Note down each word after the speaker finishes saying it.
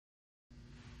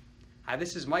Hi,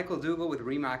 this is Michael Duggal with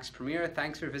Rimrock Premier.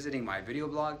 Thanks for visiting my video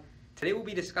blog. Today we'll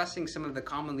be discussing some of the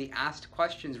commonly asked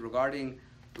questions regarding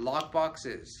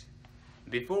lockboxes.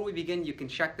 Before we begin, you can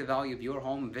check the value of your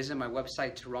home. Visit my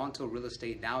website,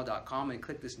 TorontoRealEstateNow.com, and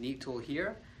click this neat tool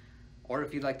here. Or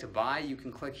if you'd like to buy, you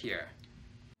can click here.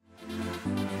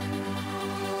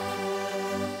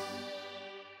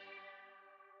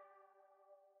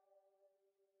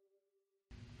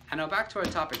 And now back to our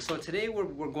topic. So today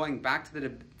we're going back to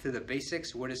the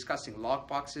basics. We're discussing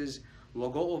lockboxes. We'll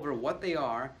go over what they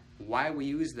are, why we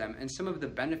use them, and some of the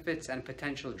benefits and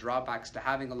potential drawbacks to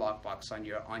having a lockbox on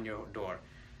your door.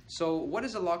 So what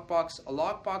is a lockbox? A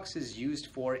lockbox is used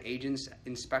for agents,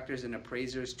 inspectors, and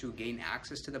appraisers to gain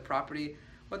access to the property.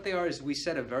 What they are is we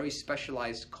set a very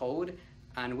specialized code,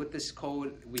 and with this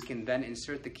code we can then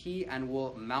insert the key and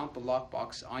we'll mount the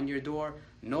lockbox on your door.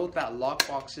 Note that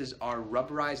lockboxes are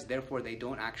rubberized, therefore they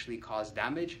don't actually cause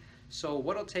damage. So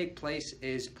what will take place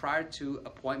is prior to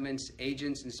appointments,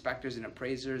 agents, inspectors, and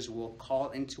appraisers will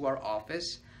call into our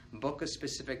office, book a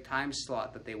specific time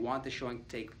slot that they want the showing to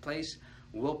take place.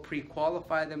 We'll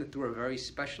pre-qualify them through our very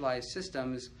specialized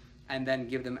systems and then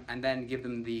give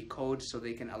them the code so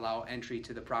they can allow entry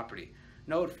to the property.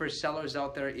 Note for sellers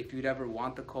out there, if you'd ever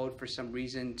want the code for some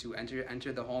reason to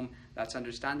enter the home, that's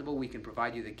understandable. We can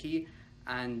provide you the key,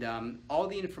 and all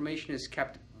the information is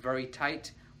kept very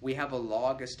tight. We have a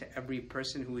log as to every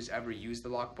person who has ever used the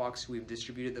lockbox who we've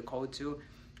distributed the code to.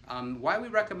 Why we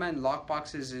recommend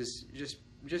lockboxes is just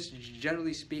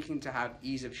generally speaking to have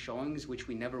ease of showings, which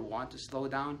we never want to slow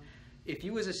down. If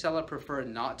you as a seller prefer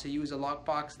not to use a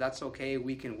lockbox, that's okay.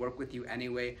 We can work with you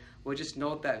anyway. We'll just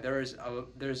note that there's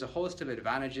a host of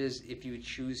advantages if you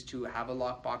choose to have a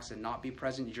lockbox and not be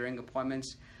present during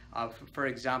appointments. For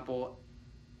example,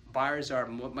 buyers are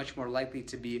much more likely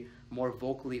to be more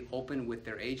vocally open with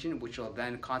their agent, which will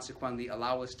then consequently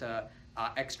allow us to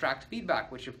extract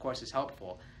feedback, which of course is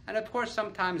helpful. And of course,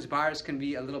 sometimes buyers can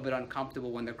be a little bit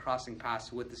uncomfortable when they're crossing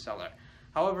paths with the seller.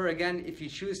 However, again, if you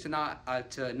choose to not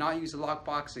use a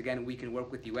lockbox, again, we can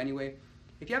work with you anyway.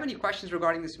 If you have any questions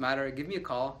regarding this matter, give me a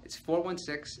call. It's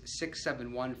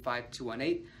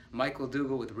 416-671-5218. Michael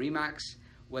Duggal with Rimrock.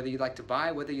 Whether you'd like to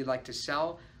buy, whether you'd like to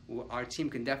sell, our team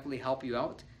can definitely help you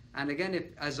out. And again,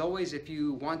 as always, if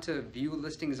you want to view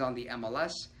listings on the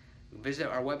MLS, visit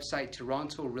our website,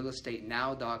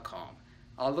 TorontoRealEstateNow.com.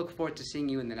 I'll look forward to seeing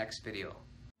you in the next video.